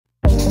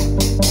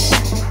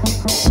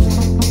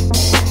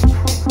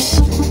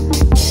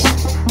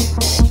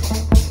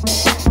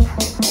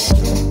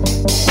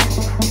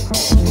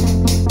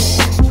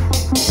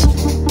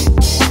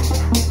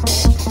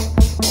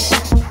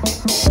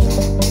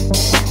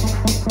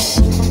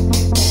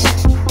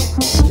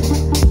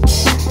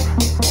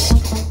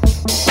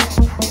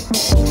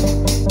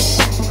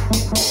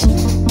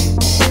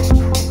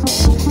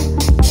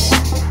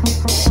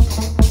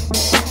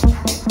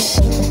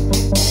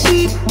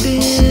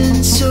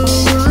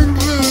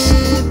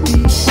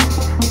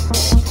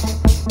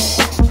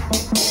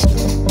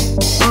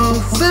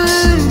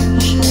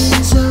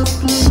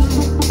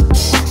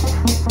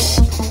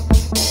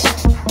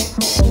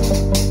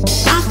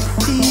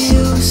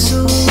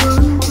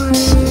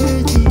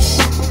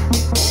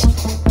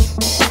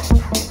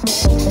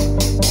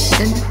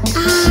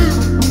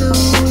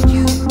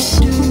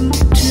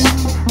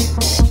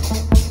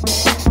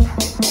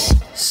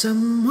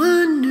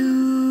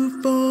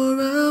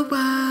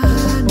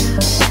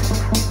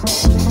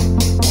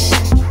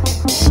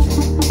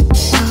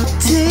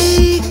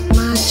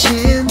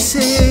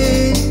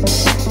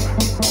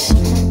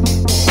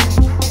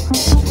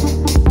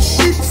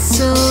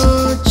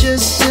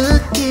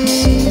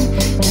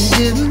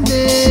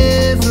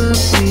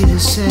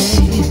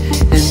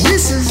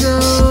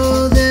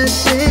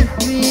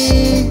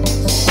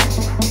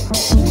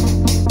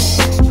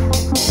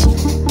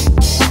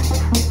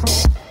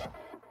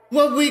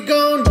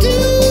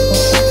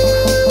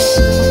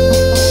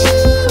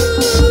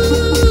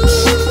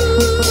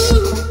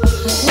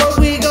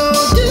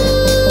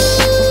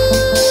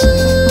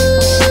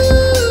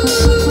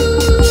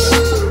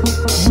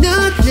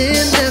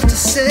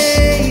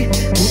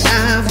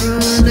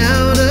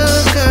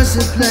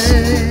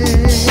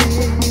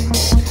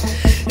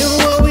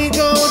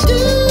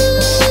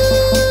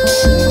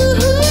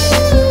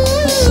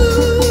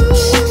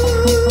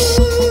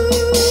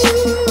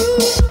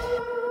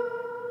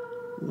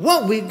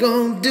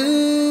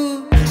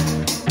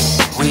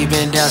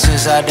down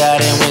since I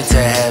died and went to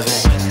heaven.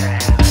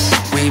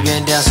 We've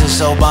been down since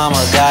Obama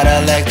got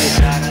elected.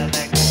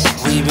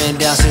 We've been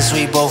down since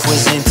we both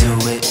was into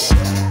it.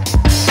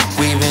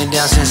 We've been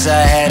down since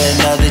I had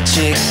another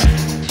chick.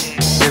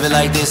 Living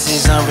like this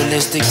is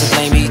unrealistic. To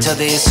blame each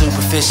other is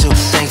superficial.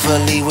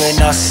 Thankfully we're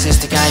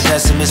narcissistic. I ain't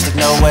pessimistic,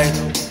 no way.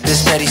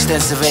 This petty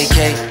stints a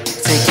vacay.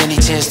 Take any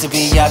chance to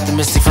be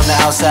optimistic. From the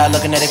outside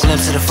looking at a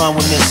glimpse of the fun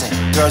we're missing.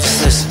 Girls,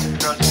 just listen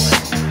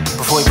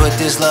before we put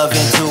this love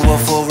into a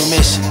full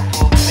remission.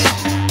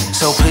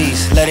 So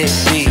please, let it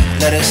be,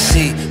 let us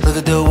see. Look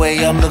at the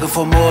way I'm looking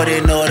for more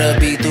than order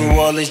be. Through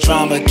all this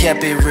drama,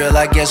 kept it real.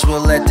 I guess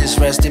we'll let this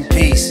rest in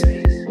peace.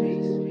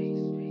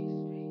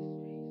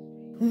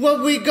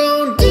 What we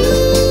gon' do?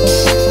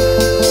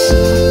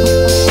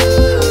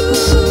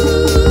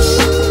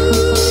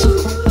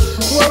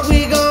 What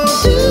we gon'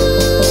 do?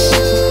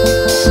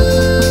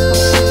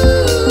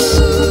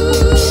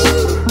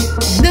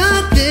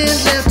 Nothing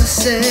left to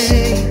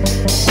say.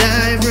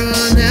 I've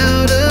run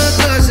out of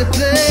cards to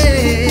play.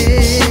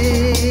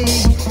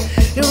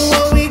 And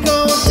what we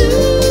gon' do?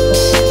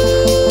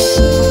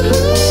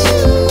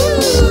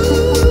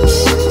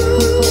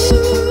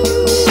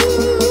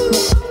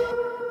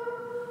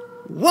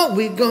 What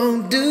we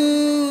gon'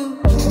 do?